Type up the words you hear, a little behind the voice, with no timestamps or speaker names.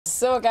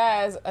So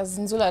guys, as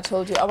Nzula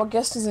told you, our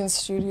guest is in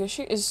studio.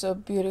 She is so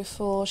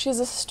beautiful.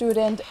 She's a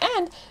student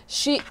and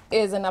she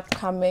is an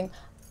upcoming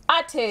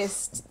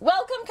artist.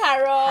 Welcome,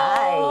 Carol.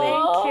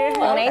 Hi. Thank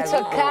you.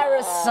 Unaitwa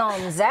Carol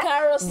Songs.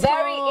 Carol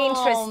Very Songs,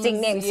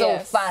 interesting name, yes. so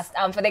fast.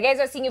 For the guys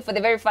who are seeing you for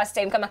the very first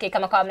time, kama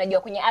kwa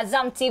mnajua kwenye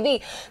Azam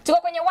TV,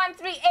 tuko kwenye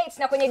 138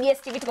 na kwenye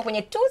DSTV tuko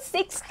kwenye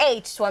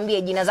 268.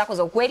 Tuambie jina zako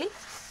za ukweli.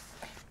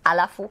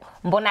 Alafu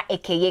mbona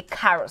aka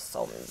Carol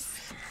Songs?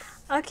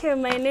 Okay,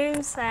 my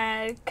name's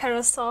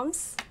Carol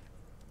Songs.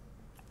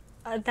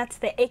 That's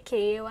the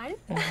AKA one.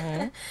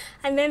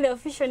 And then the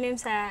official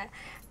names are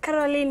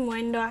Caroline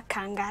Mwendo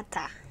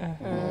Kangata.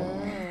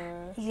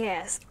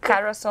 Yes.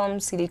 Carol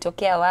Songs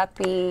ilitokea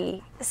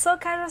wapi? So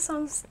Carol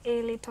Songs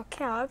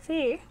ilitokea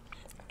wapi?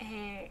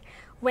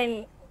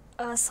 When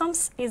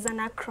Songs is an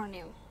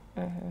acronym.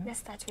 Let's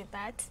start with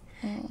that.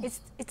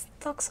 It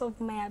talks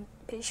of my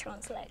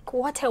ambitions, like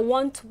what I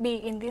want to be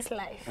in this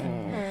life.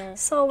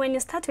 So when you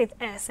start with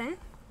S,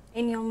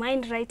 in your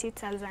mind write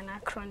it as an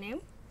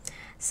acronym.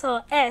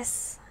 So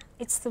S,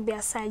 it's to be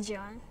a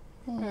surgeon.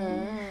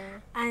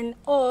 And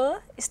O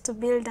is to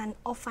build an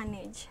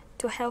orphanage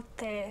to help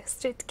the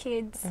street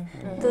kids,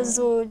 those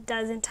who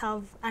doesn't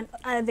have,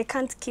 and they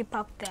can't keep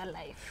up their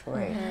life.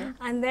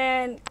 And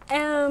then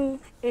M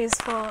is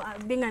for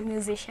being a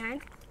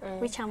musician,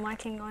 which I'm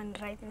working on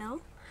right now.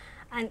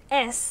 And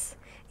S,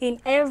 in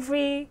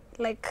every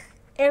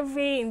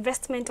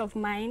investment of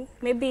mine,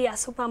 maybe a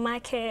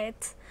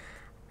supermarket,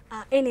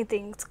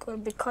 anything, it's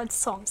could be called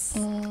Songs.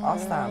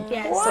 Awesome.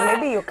 Yes. So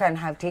maybe you can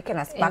have taken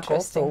us back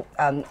also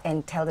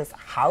and tell us,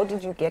 how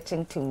did you get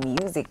into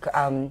music?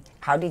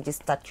 How did you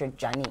start your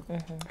journey?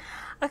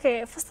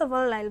 Okay, first of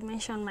all, I'll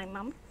mention my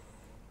mom.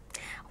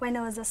 When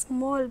I was a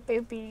small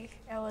baby,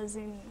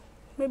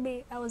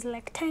 maybe I was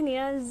like 10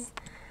 years.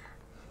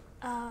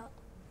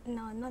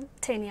 No, not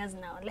 10 years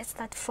now. Let's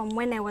start from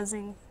when I was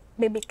in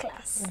baby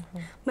class.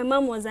 My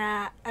mom was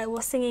I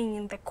was singing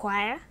in the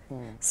choir,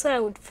 so I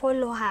would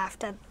follow her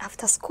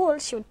after school.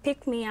 She would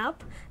pick me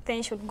up,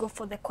 then she would go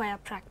for the choir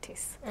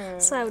practice.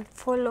 So I would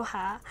follow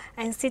her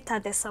and sit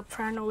at the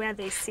soprano where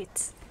they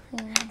sit.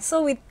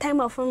 So with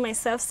time I found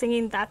myself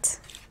singing that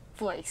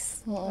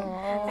voice,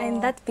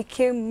 and that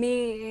became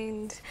me.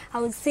 And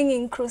I would sing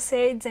in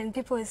crusades, and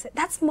people would say,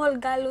 "That small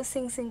girl who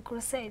sings in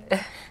crusade."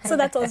 So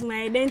that was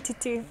my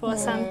identity for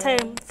some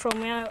time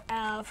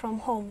from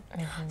home.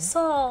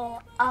 So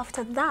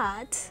after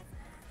that,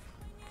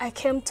 I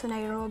came to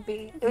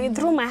Nairobi.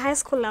 Through my high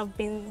school, I've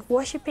been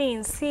worshiping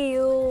in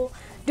CU,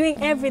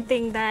 doing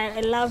everything that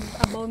I love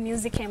about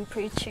music and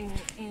preaching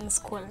in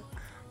school.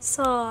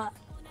 So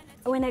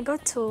when I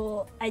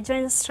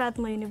joined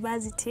Strathmore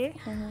University,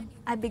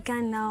 I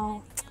began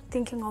now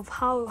thinking of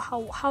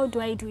how do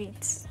I do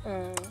it.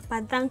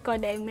 But thank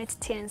God I met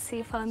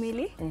TNC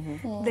family.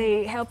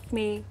 They helped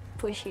me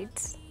push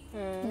it.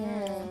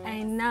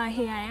 And now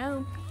here I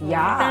am.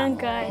 Yeah.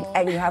 Thank God.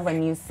 And you have a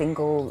new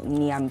single,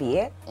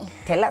 Niambie.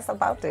 Tell us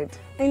about it.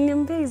 And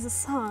Niambie is a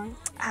song.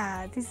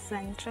 This is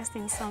an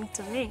interesting song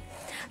to me,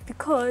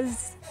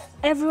 because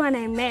everyone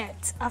I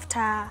met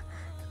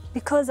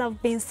because I've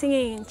been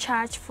singing in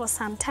church for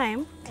some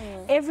time,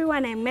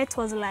 everyone I met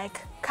was like,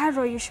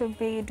 "Carol, you should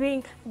be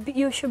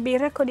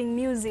recording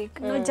music,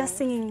 not just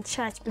singing in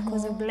church,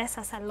 because you bless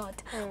us a lot."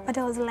 But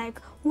I was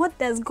like, what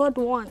does God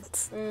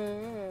want?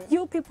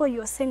 You people,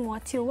 you're saying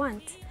what you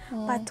want,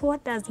 but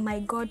what does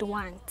my God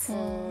want?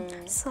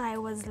 So I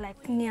was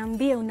like,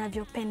 niambie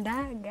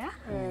unavyopendaga,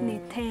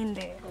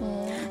 nitende.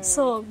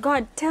 So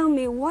God, tell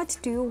me, what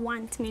do you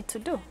want me to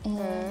do?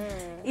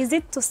 Is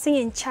it to sing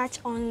in church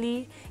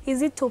only?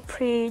 Is it to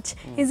preach?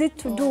 Is it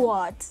to do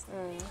what?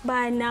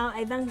 But now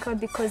I thank God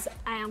because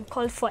I am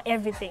called for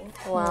everything.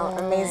 Wow,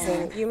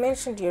 amazing. You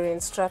mentioned you're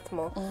in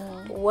Strathmore.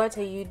 What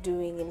are you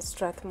doing in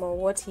Strathmore?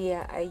 What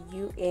year are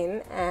you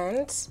in?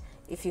 And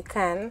if you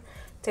can,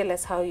 tell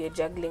us how you're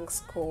juggling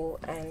school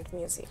and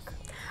music.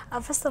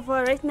 First of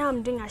all, right now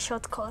I'm doing a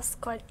short course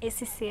called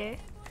ACCA,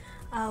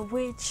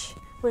 which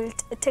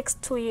it takes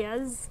 2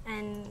 years,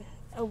 and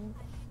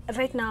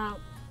right now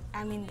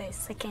I'm in the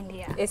second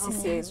year.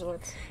 ACCA is what?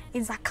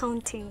 It's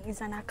accounting.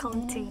 It's an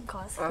accounting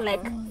course.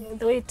 Like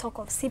the way you talk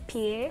of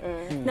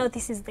CPA, now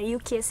this is the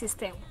UK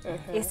system,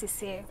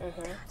 ACCA.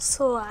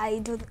 So I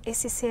do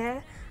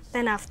ACCA.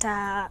 Then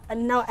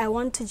now I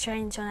want to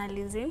join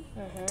journalism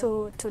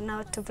to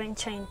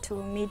venture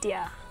into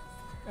media.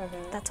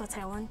 That's what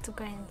I want to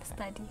go and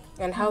study.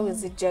 And how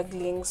is it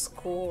juggling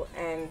school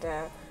and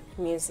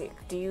music?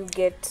 Do you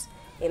get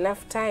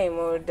enough time,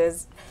 or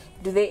do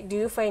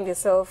you find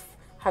yourself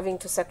having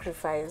to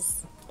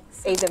sacrifice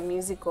either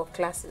music or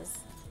classes?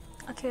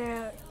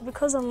 Okay,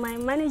 because of my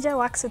manager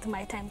works with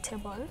my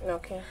timetable.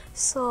 Okay.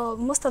 So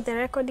most of the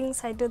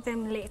recordings I do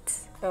them late.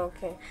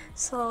 Okay.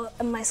 So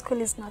my school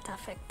is not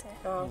affected.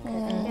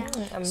 Okay.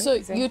 Yeah. So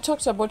you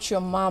talked about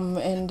your mom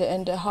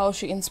and how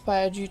she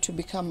inspired you to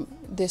become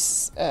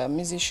this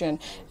musician.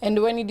 And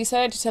when you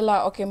decided to tell her,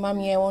 okay,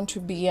 mommy, I want to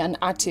be an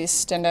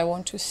artist and I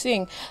want to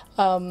sing,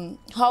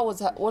 how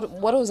was what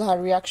was her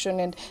reaction,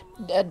 and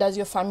does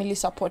your family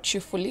support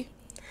you fully?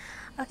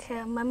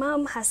 Okay, my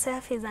mom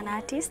herself is an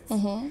artist.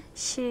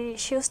 She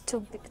used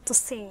to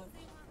sing,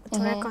 to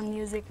record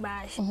music,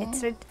 but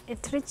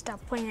it reached a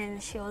point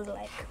and she was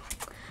like,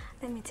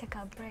 let me take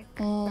a break.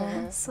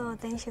 So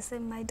then she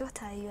said, my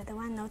daughter, you're the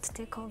one now to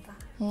take over.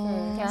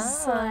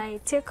 So I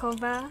take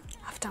over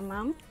after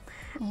mom,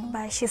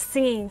 but she's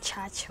singing in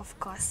church, of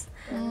course.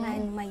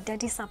 And my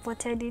daddy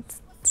supported it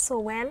so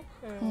well.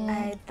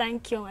 I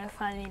thank you, my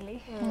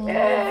family.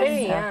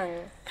 Very young.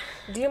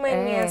 Do you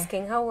mind me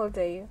asking, how old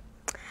are you?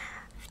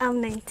 I'm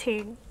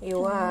 19.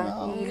 You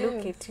are. You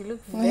look it. You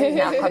look very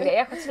young. My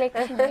dad. Thank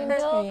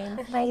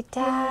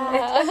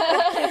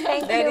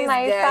That you, is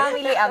my good.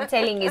 family. I'm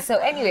telling you. So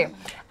anyway,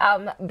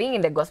 being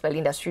in the gospel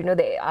industry, you know,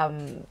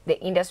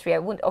 the industry, I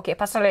wouldn't, okay,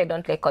 personally, I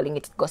don't like calling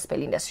it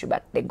gospel industry,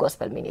 but the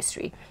gospel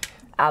ministry.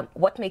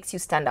 What makes you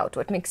stand out?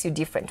 What makes you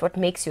different? What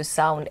makes your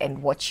sound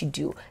and what you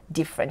do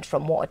different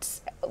from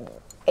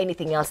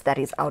anything else that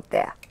is out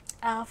there?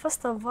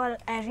 First of all,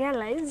 I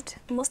realized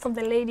most of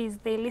the ladies,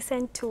 they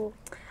listen to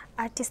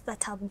artists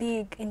that are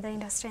big in the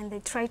industry and they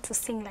try to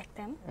sing like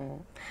them.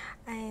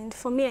 And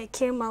for me, I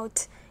came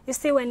out, you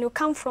see, when you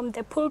come from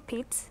the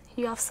pulpit,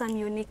 you have some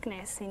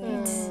uniqueness in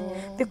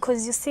it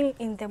because you sing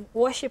in the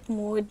worship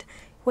mode.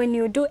 When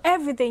you do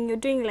everything, you're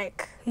doing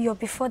like you're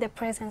before the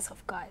presence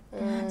of God.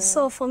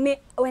 So for me,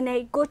 when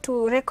I go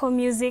to record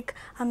music,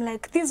 I'm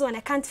like, this one,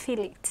 I can't feel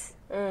it.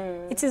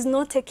 It is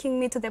not taking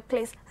me to the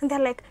place. And they're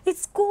like,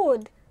 it's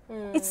good.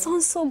 It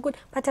sounds so good.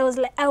 But I was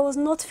like, I was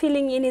not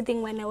feeling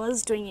anything when I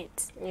was doing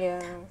it. Yeah.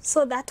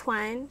 So that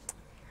one,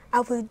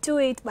 I will do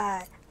it,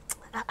 but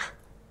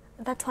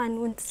that one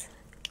won't.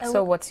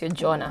 So what's your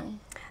genre?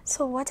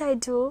 So what I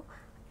do,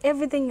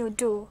 everything you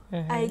do,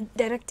 I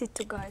direct it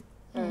to God.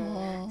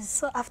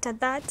 So after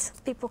that,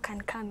 people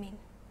can come in.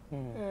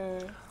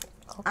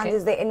 And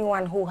is there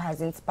anyone who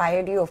has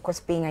inspired you? Of course,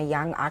 being a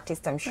young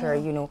artist, I'm sure,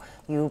 you know,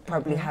 you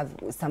probably have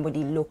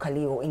somebody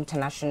locally or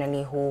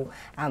internationally who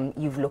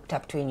you've looked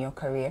up to in your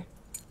career.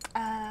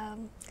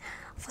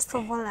 First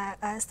of all,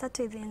 I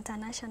started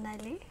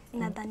internationally,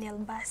 Nathaniel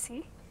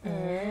Bassi.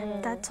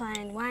 That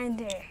one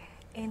day,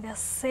 in the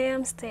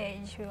same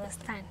stage, we were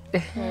stand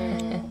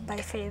by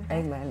faith.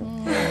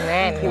 Amen.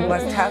 Amen. You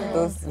must have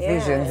those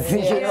visions.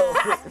 You know.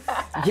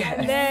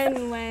 And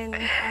then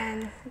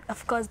and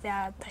of course there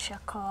are Tasha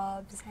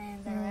Cobbs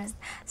and the rest.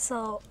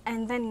 So,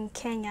 and then in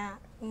Kenya,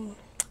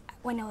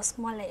 when I was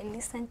small, I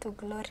listened to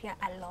Gloria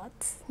a lot.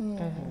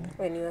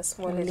 When you were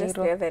small, just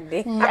the other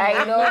day.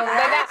 I know.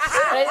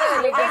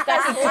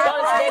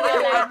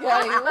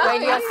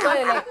 When you're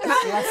small, like,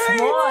 you're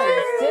small.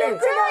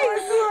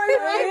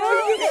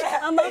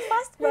 I'm a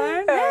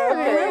firstborn.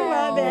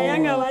 Remember, the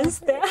younger ones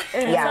there.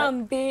 Yeah. So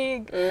I'm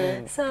big.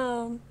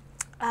 So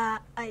I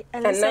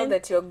And now listened.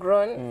 that you're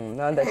grown,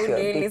 Now that who you're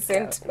do you big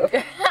listen now.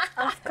 to?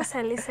 Of course,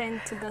 I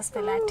listen to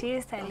gospel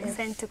artists. I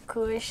listen to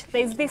Kush.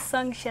 There's this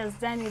song she has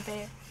done with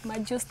the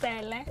Maju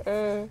style.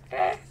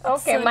 Okay, So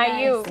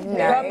Mayu. nice.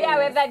 Nice.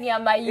 Whether ni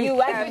Mayu,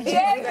 whether.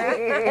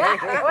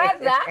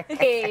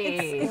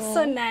 It's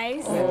so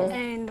nice.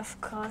 And of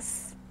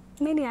course,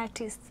 many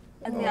artists,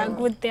 they are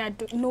good. They are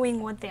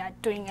knowing what they are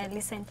doing. I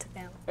listen to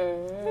them.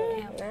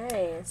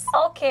 Nice.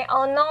 Okay,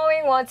 on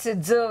knowing what you're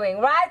doing,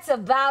 right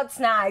about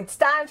now, it's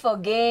time for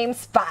Game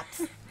Spot.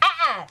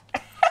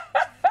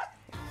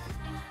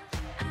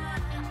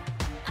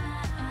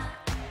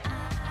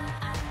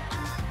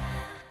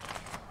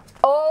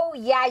 Oh,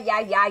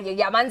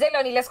 yeah.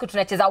 Manzelo ni lesku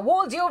tunacheza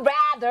Would You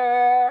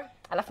Rather.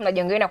 Alafu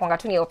mnajongewa na kwanga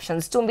tu ni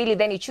options 2 mbili,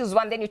 then you choose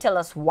one, then you tell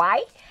us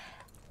why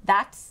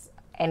that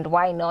and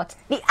why not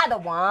the other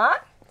one.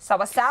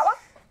 Sawa sawa?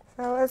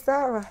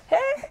 Sawa.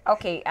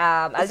 Okay,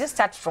 I'll just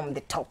start from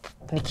the top.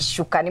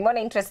 Nikishuka, nimeona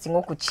interesting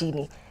huku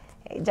chini.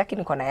 Jackie,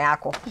 niko na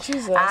yako.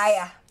 Jesus.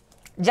 Aya.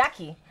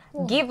 Jackie,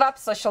 give up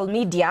social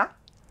media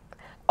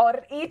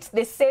or eat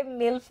the same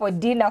meal for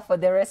dinner for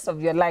the rest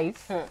of your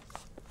life.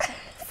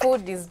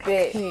 Food is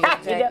big.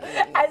 As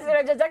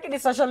in, Jackie, the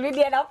social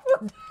media na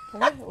food.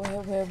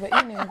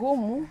 Ini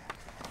ngumu.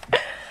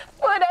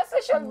 Food or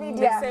social The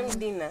media? same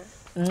dinner.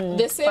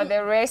 The same, For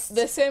the rest.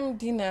 the same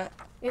dinner.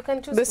 You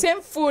can choose The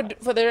same food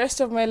for the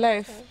rest of my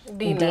life.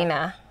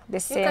 Dinner. The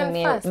same can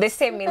meal. fast. The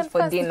same You meal can for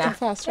fast. dinner.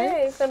 Fast, right?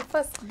 Yeah, you can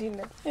fast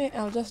dinner. Hey,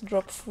 I'll just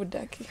drop food,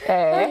 Aki.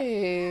 Eh.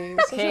 Hey,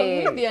 social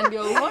media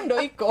ndio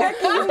uhondo iko.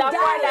 Utakuwa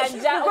na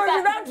njaa. Because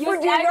without food,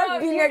 I you're know not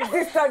being you-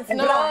 existent. No,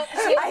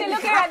 You're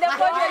looking at the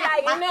phone, you're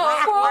like,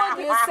 Food,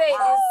 you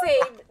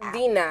said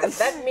dinner.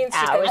 That means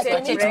she can Wacha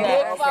take tuna-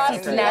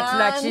 breakfast.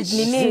 tuna cheat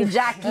nini,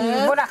 Jackie?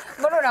 Mbona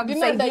Dinner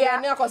unamsaidia?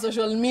 ndaianea kwa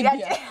social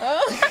media.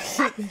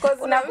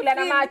 Unakula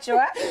na macho,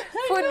 eh?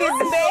 Food is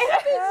big.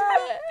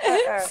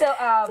 So,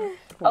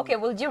 okay,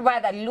 would you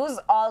rather lose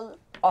all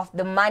of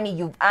the money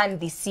you've earned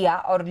this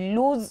year or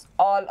lose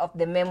all of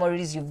the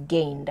memories you've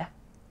gained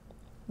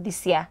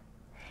this year?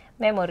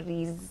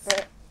 Memories.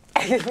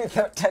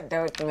 Without a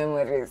doubt,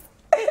 memories.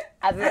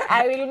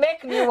 I will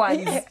make new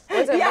ones.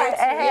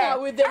 Yeah,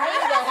 with the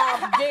money that I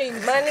have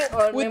gained. Money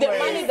or With the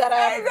money that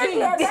I have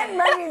gained. That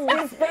money is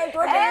being spent.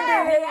 What are you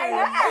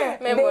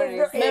doing?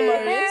 Memories.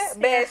 Memories.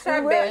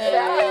 Besha.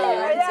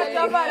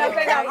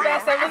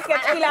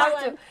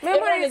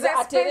 Memories is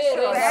are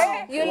special.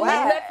 a You'll need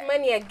that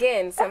money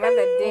again some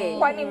other day.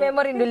 Kwani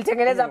memory ndio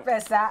ilitengeneza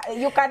pesa.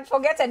 You can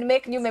forget and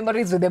make new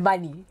memories with the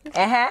money.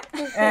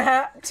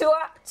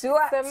 Some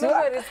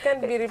memories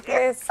can't be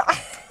replaced.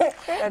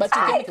 But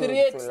you can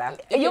create.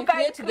 You can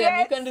create them.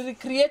 You can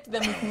recreate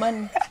them with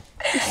money.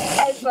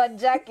 Nice one,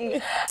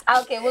 Jackie.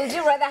 Okay, would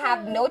you rather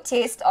have no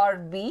taste or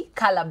be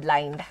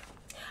colorblind?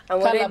 I'm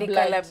already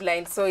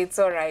colorblind, so it's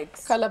all right.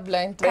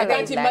 Colorblind. I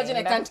can't imagine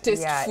I can't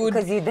taste food.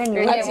 Because you then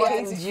you Yeah,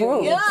 want to taste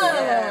food.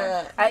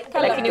 Yeah.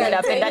 Lakini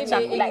unapenda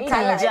chakula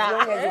As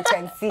long as you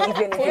can see,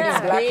 even if it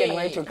is black and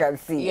white, you can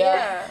see.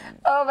 Yeah.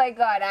 Oh my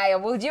God, Aya,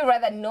 would you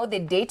rather know the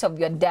date of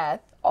your death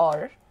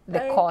or the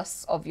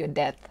cause of your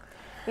death?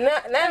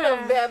 None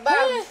of the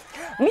above.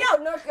 Me, I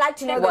would not like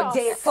to know the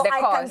date, so The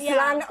I cause. can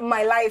plan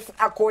my life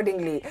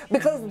accordingly.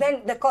 Because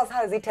then the cause,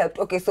 how has it helped?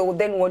 Okay, so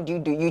then what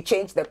do? You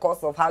change the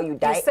course of how you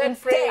die. set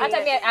free.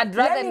 I'd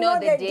rather know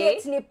the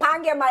date.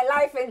 Nipange my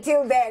life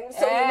until then.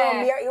 So you know,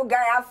 me, you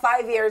guys have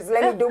 5 years.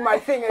 Let me do my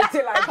thing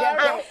until I get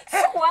there.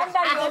 Wonder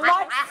you're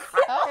not.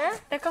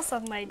 The cause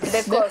of my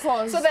death. The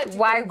cause. So that you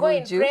Why can go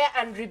in would you? prayer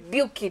and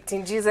rebuke it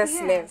in Jesus'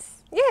 name.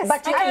 Yes,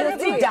 But you can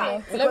still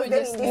die. Let me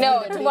just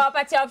No,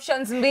 tumewapatia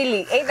options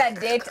mbili. Either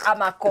date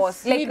ama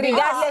cause. Like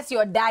regardless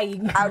you're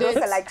dying. I would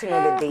also like to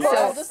know the date. So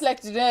I just like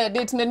to know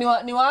date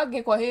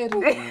niwaage kwa heri.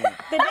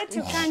 The date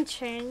you can't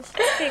change.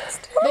 It's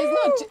fixed. There's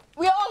no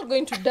we are all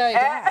going to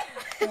die.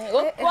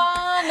 Hiya,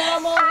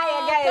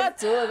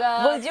 guys.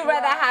 Would you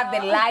rather have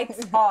the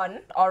lights on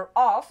or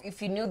off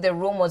if you knew the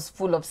room was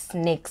full of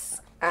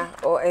snakes?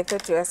 Oh, I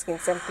thought you were asking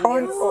something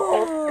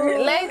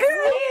else. Like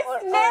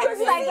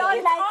Snakes, I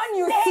don't like on,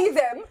 you see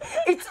them.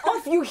 It's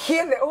off, you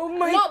hear them. Oh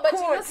my No, but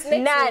God. you know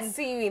snakes will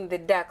see you in the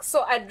dark.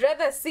 So I'd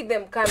rather see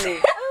them coming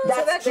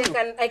so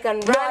that I can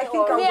run I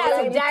think or I'm me, I'll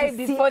going die to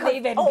see before they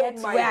even get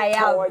my where I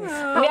God. am.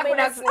 How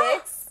many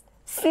snakes?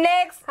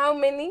 Snakes. How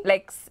many?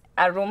 Like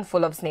a room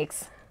full of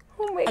snakes.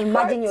 Oh my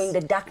Imagine God. you're in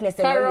the darkness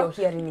and all you're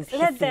hearing is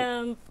Let hissing.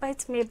 them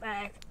bite me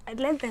back. I'd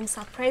let them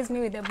surprise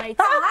me with a bite.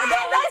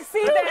 Let's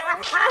see them.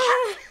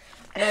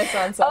 Nice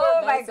answer.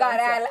 Oh my Nice God.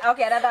 answer.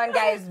 Okay, another one,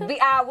 guys.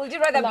 Would you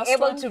rather Last be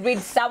able one. to read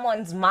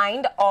someone's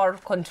mind or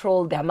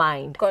control their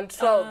mind?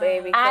 Control,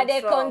 baby. And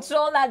they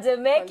control and they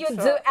make you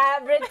do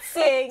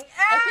everything.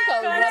 I think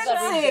I would rather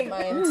read the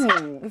mind.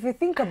 If you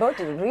think about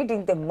it,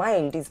 reading the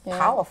mind is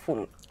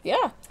powerful.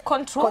 Yeah.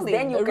 Control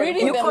Then you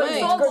Reading you the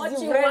control mind. what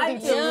you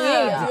want to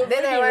Yeah. You've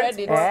Then I really want read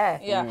it. more.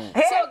 Yeah.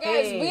 So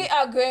guys, we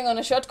are going on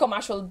a short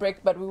commercial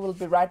break, but we will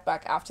be right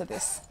back after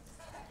this.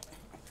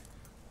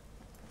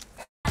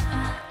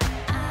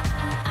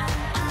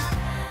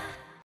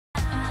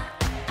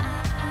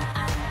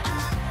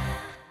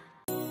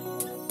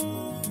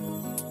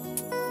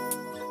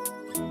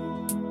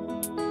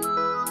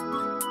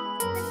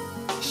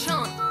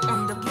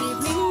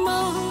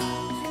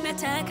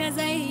 Nataka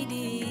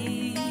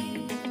zaidi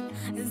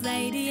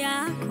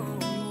yako,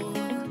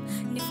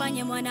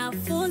 nifanye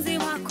mwanafunzi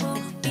wako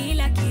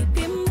bila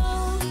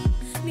kipimo,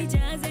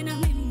 nijaze na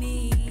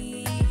mimi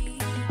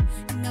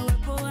na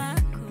uwepo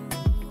wako,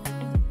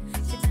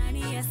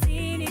 shetani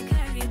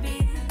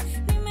asinikaribie,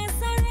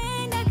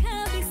 nimesarenda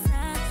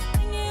kabisa,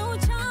 kwenye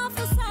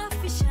uchafu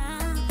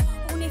safisha,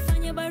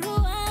 unifanye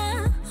barua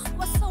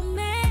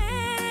wasome,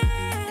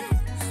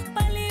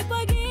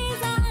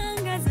 palipogiza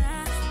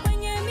angaza,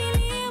 kwenye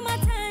milima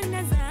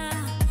tandaza,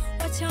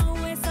 wacha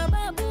uwe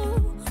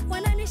sababu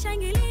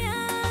wananishangilia.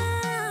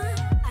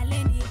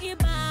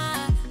 Aleniiba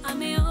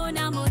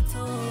ameona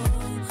moto,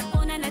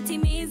 ona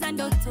natimiza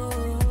ndoto,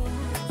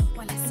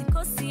 wala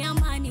sikosi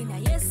amani na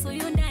Yesu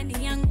yu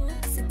ndani yangu,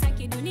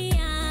 sitaki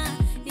dunia,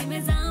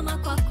 nimezama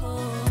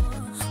kwako,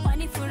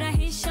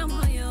 wanifurahisha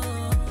moyo,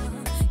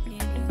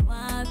 niende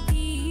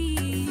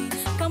wapi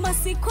kama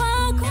si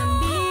kwako?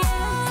 Niambie,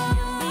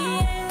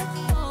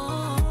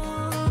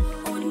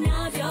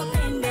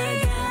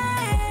 unavyopendaga,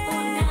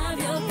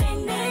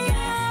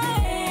 unavyopendaga,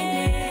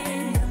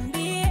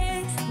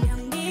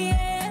 niambie,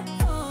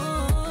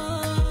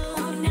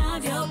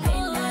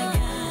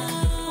 unavyopendaga,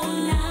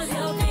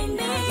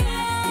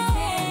 unavyopendaga.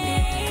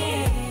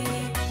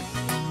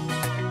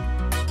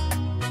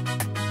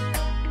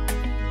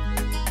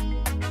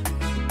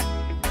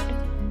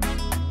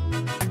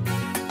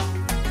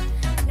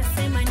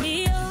 Nasema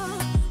ndio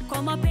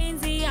kwa mapenzi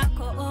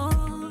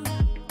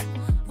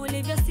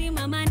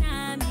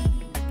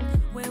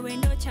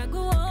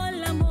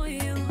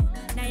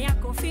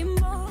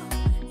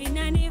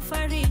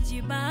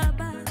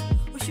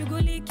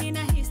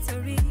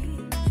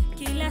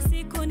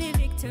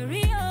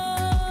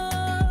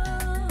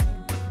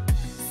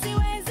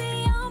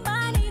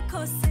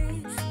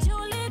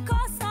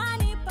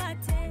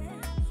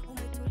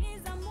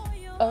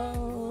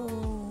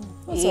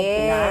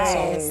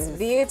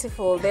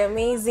beautiful. The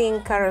amazing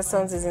Cara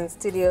Songs is in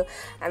studio,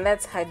 and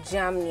that's her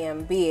jam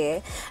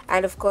Niambie.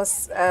 And of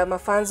course,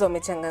 mafanzo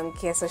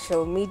wamechangamkia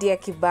social media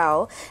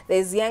kibao.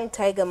 There's young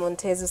Tiger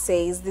Montez who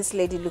says, this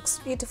lady looks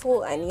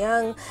beautiful and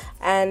young,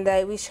 and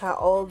I wish her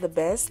all the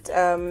best.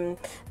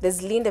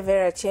 There's Linda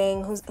Vera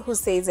Cheng who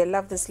says, I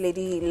love this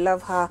lady,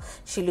 love her,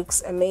 she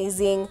looks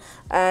amazing.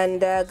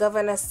 And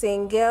Governor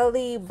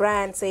Sengeli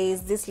Brand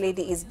says, this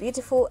lady is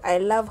beautiful, I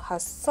love her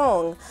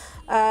song.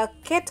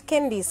 Kate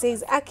Kendi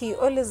says, Aki, you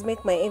always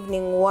make my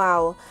evening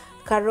wow.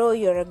 Caro,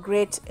 you're a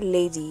great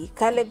lady.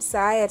 Caleb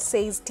Sayat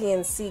says,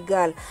 TNC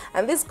girl.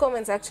 And this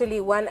comment's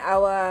actually 1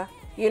 hour,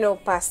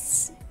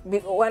 past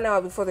 1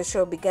 hour before the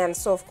show began.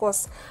 So of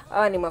course,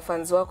 ni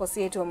mafans wako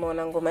si yetu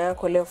wameona ngoma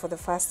yako leo for the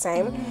first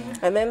time.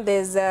 And then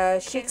there's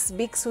Shix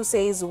Bix who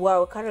says,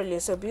 wow, Carol, you're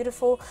so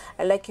beautiful.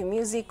 I like your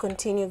music.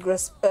 Continue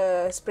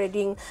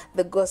spreading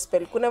the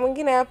gospel. Kuna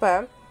mwingine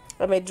hapa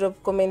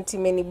drop comment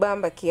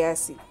imenibamba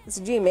kiasi.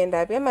 Sijui imeenda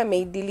wapi ama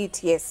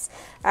delete. Yes.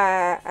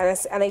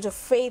 Anaitwa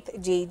Faith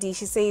JD.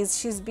 She says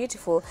she's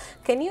beautiful.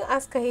 Can you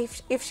ask her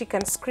if she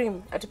can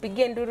scream?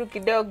 Atupigie nduru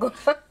kidogo.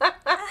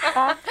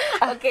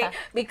 Okay,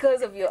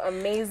 because of your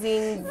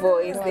amazing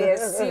voice, they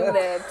assume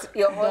that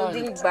you're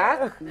holding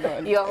back.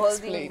 You're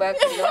holding back.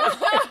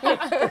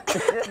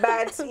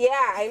 But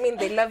yeah, I mean,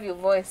 they love your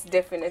voice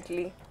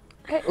definitely.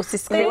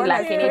 Scream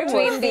like in a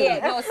twin.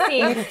 No,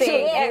 sing.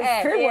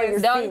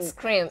 Don't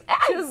scream.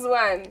 Choose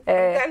one. You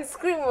can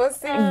scream or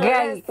sing.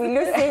 Guys,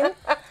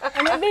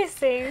 Maybe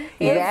sing.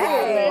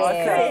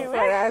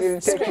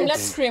 Scream.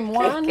 Let's scream.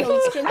 One.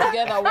 We'll scream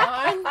together.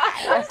 1,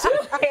 2.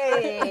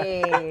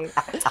 hey.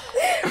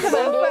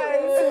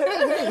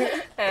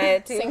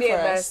 Sing for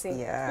us.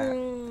 Yeah.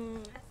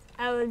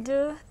 I will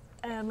do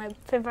my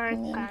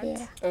favorite part.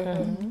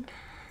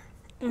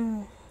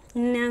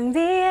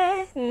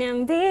 Niambie,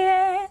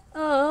 niambie,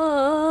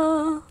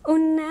 oh,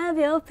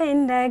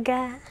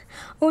 unavyopendaga,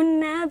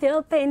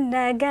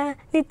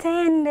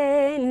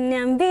 nitende.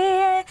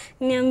 Niambie,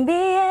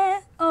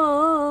 niambie,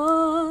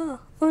 oh,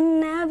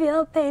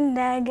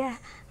 unavyopendaga,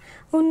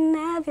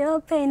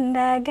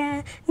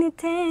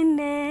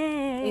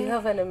 nitende. You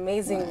have an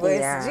amazing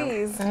voice. Yeah.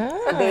 Jeez.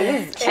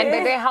 And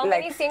baby, how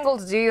many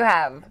singles do you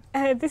have?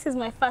 This is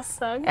my first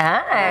song.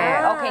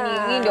 Okay,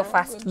 ni your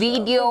first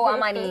video,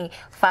 ama ni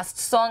first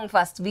song,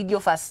 first video,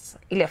 first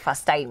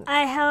time?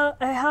 I have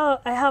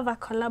a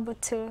collab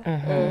too.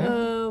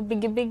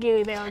 Biggie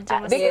with the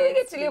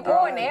Biggie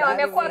tulikuone,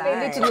 wamekuwa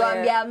baby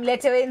tuliwaambia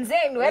mlete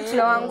wenzenu,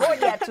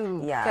 tunawangoja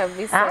tu.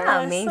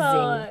 Amazing.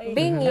 So,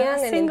 Being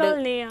young and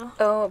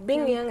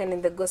being young and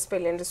in the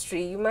gospel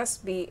industry, you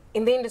must be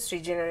in the industry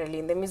generally,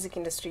 in the music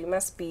industry, you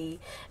must be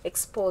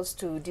exposed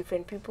to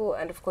different people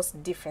and of course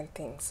different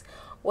things.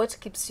 What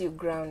keeps you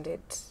grounded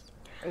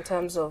in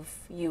terms of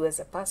you as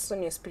a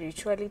person, your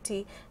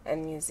spirituality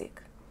and music?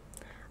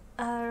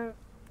 If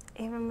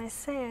I may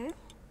say,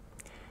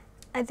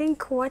 I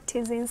think what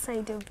is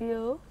inside of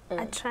you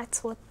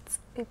attracts what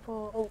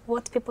people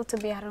to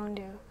be around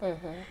you.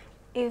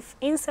 If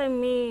inside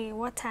me,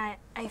 what I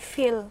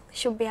feel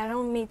should be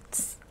around me,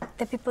 it's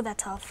the people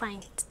that I'll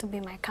find to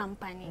be my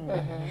company.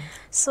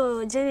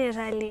 So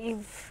generally,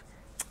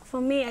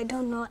 for me, I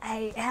don't know,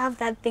 I have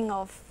that thing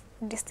of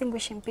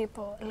distinguishing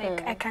people.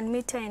 Like I can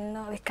meet you and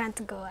know we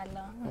can't go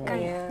alone.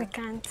 We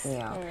can't.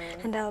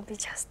 And I'll be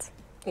just.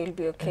 You'll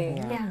be okay.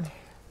 Yeah.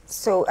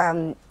 So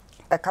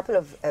a couple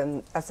of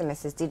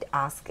SMSs did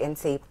ask and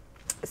say,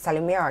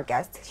 Salimia, our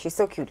guest, she's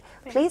so cute.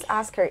 Please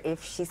ask her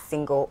if she's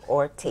single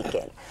or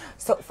taken.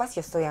 So first,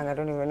 you're so young, I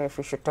don't even know if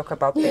we should talk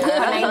about this.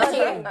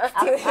 19.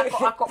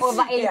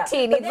 Over 18. It's At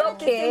the same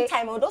okay.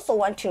 time, I would also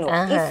want to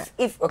know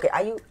if okay,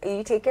 are you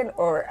taken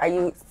or are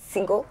you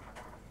single?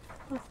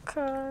 Of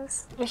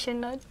course, we should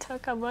not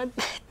talk about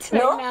that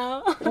No? right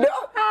now. No,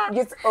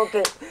 yes,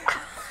 okay.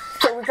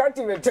 So we can't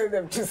even tell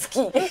them to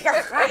ski. No, she's too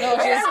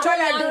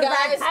young,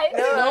 guys.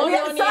 No,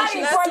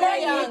 she's too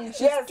young.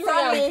 She's too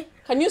young.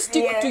 Can you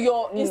stick to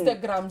your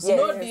Instagrams?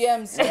 No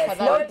DMs.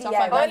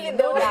 Only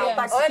the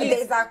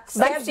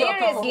But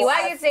seriously,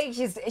 why are you saying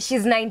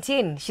she's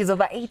 19? She's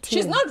over 18.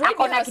 She's not ready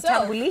Akona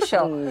herself.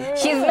 kitambulisho.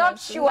 She's not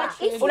sure.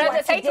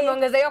 Unaweza say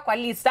tumeongeza hiyo kwa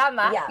list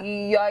ama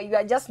you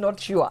are just not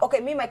sure.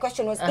 Okay, my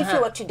question was, if you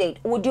were to date,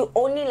 would you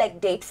only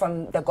date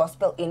from the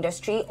gospel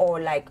industry,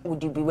 or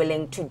would you be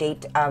willing to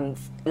date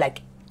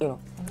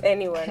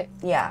anyone?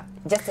 Yeah,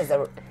 just as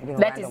a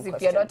That is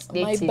if you're not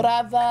My dating.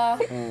 brother.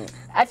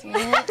 Ask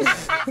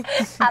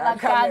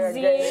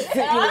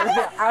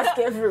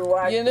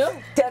everyone.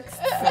 Text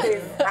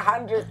is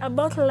 100.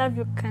 About love,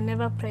 you can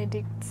never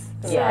predict.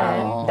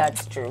 Yeah,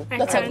 that's true.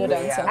 That's a good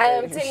answer. I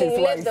am telling you,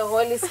 let the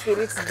Holy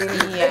Spirit be.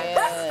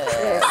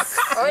 Yes.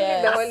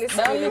 Only the Holy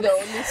Spirit. Only the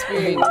Holy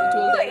Spirit. It will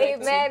direct you.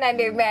 Amen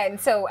and amen.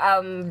 So,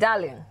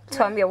 darling,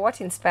 tell me what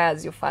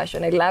inspires your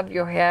fashion. I love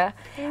your hair.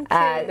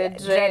 The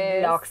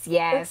dreadlocks,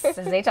 yes.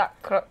 Zinaitwa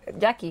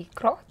Jackie,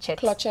 crochet.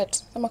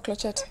 Clochette. I'm a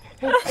clochette.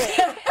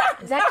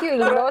 Jackie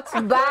will not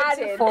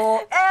ban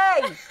for.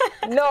 Hey!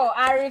 No,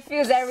 I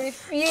refuse.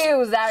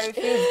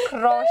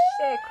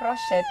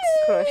 Crochet.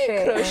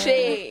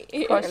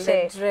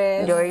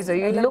 Joy, so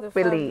you look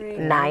really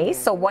nice.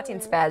 So what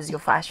inspires your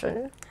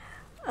fashion?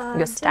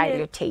 Your style,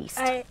 your taste?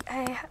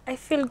 I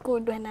feel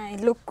good when I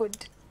look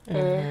good.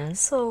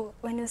 So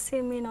when you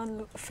see me not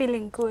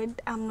feeling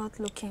good, I'm not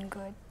looking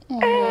good.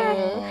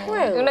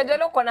 Unajua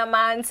leo kuna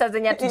maansa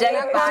zenye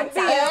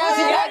hatujaipata.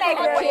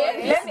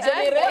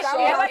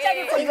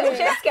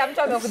 Wacha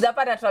mtu amekuja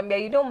hapa na tuambia,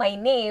 you know my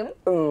name,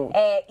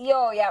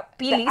 hiyo ya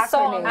pili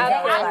song,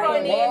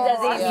 acronyms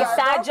as in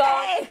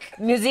surgeon,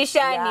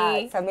 musician.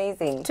 Yeah, it's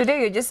amazing. Today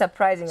you're just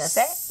surprising us,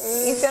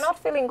 If you're not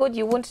feeling good,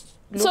 you won't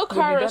look good,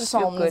 you don't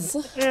feel good.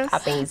 Yes.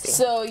 Amazing.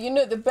 So, you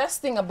know, the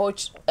best thing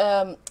about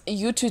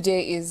you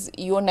today is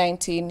you're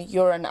 19,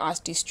 you're an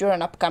artist, you're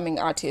an upcoming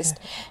artist,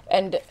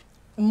 and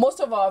most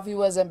of our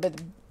viewers are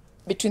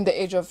between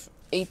the age of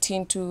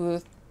 18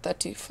 to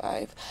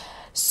 35.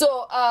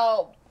 So,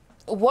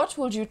 what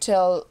would you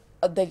tell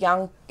the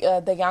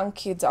young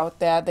kids out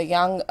there, the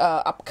young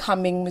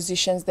upcoming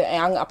musicians, the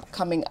young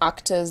upcoming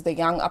actors, the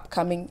young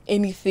upcoming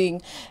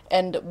anything,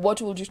 and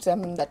what would you tell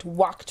them that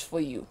worked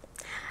for you?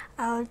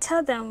 I'll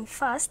tell them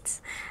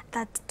first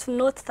that to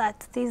note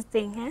that this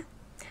thing,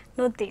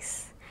 note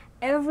this,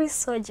 every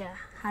soldier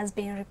has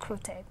been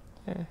recruited.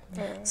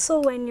 So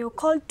when you're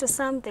called to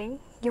something,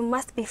 you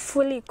must be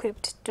fully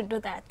equipped to do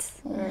that.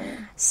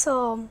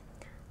 So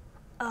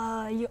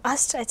you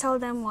asked, I tell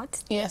them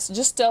what? Yes,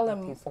 just tell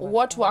them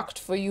what worked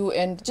for you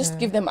and just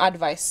give them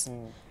advice.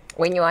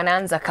 When you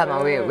anaanza kama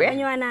wewe. When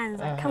you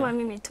anaanza kama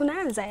mimi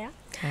tunaanza ya.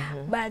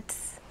 But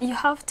you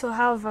have to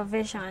have a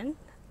vision.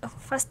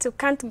 First, you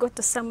can't go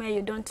to somewhere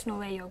you don't know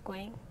where you're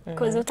going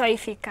because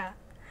utaifika.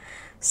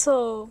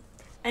 So,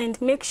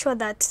 and make sure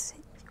that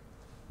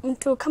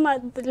mtu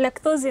kama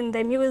like those in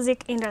the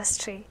music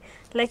industry,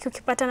 like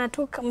ukipatana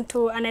tu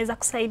mtu anaweza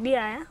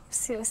kusaidia,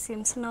 si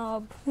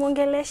msnob,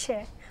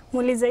 muongeleshe,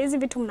 muulize hizi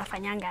vitu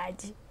mnafanyanga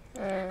aje.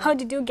 How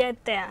did you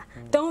get there?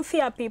 Don't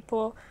fear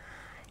people.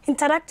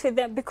 Interact with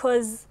them,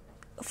 because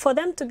for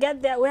them to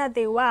get there where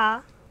they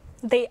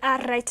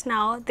are right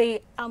now,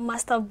 they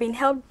must have been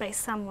helped by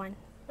someone.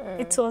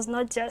 It was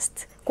not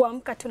just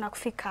kuamka tu na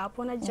kufika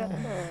hapo, unajua.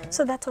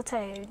 So that's what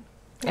I.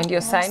 And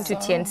you're signed to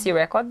TNC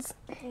Records?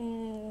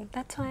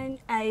 That one,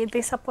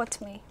 they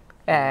support me.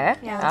 Yeah,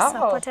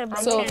 supported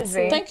by So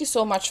TNC. thank you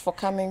so much for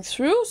coming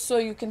through. So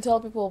you can tell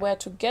people where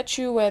to get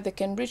you, where they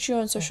can reach you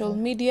on social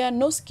media.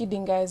 No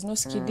skidding, guys. No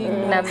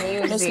skidding.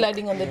 No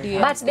sliding on the DMs.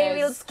 But they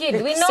will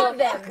skid. We know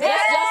them.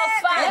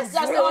 Let's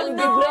just all be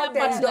brave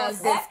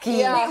partners.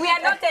 We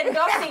are not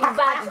endorsing,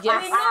 but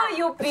we know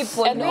you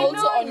people. And we also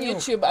know on you.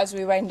 YouTube as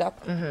we wind up.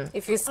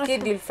 If you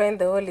skid, you'll find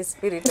the Holy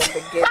Spirit at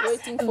the gate.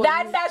 Waiting for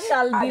Dada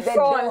shall be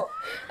fall.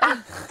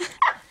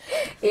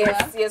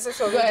 Yes,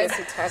 social media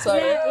it has.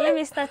 Let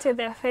me start with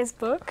the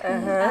Facebook.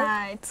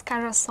 It's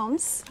Carol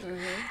Soms.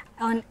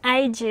 On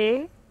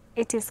IG,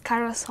 it is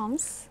Carol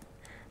Soms.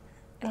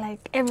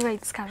 Like everywhere,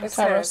 it's Carol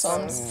Soms.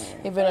 songs,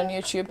 even on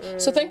YouTube.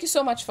 So thank you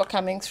so much for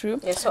coming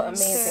through. You're so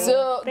amazing.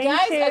 So Thank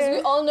guys, you. as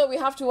we all know, we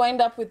have to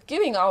wind up with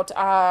giving out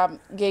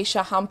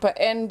geisha hamper,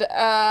 and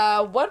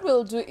what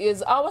we'll do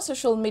is our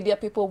social media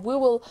people,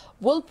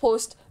 will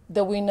post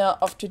the winner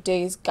of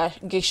today's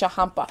geisha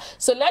hamper.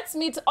 So let's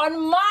meet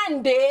on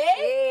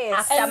Monday.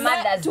 After And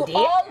Mother's to Day.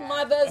 all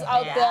mothers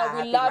out there, we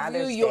Happy love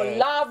Mother's you. You're Day.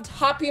 loved.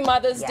 Happy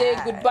Mother's Day.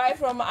 Yeah. Goodbye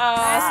from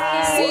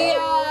us. See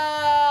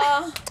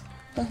ya.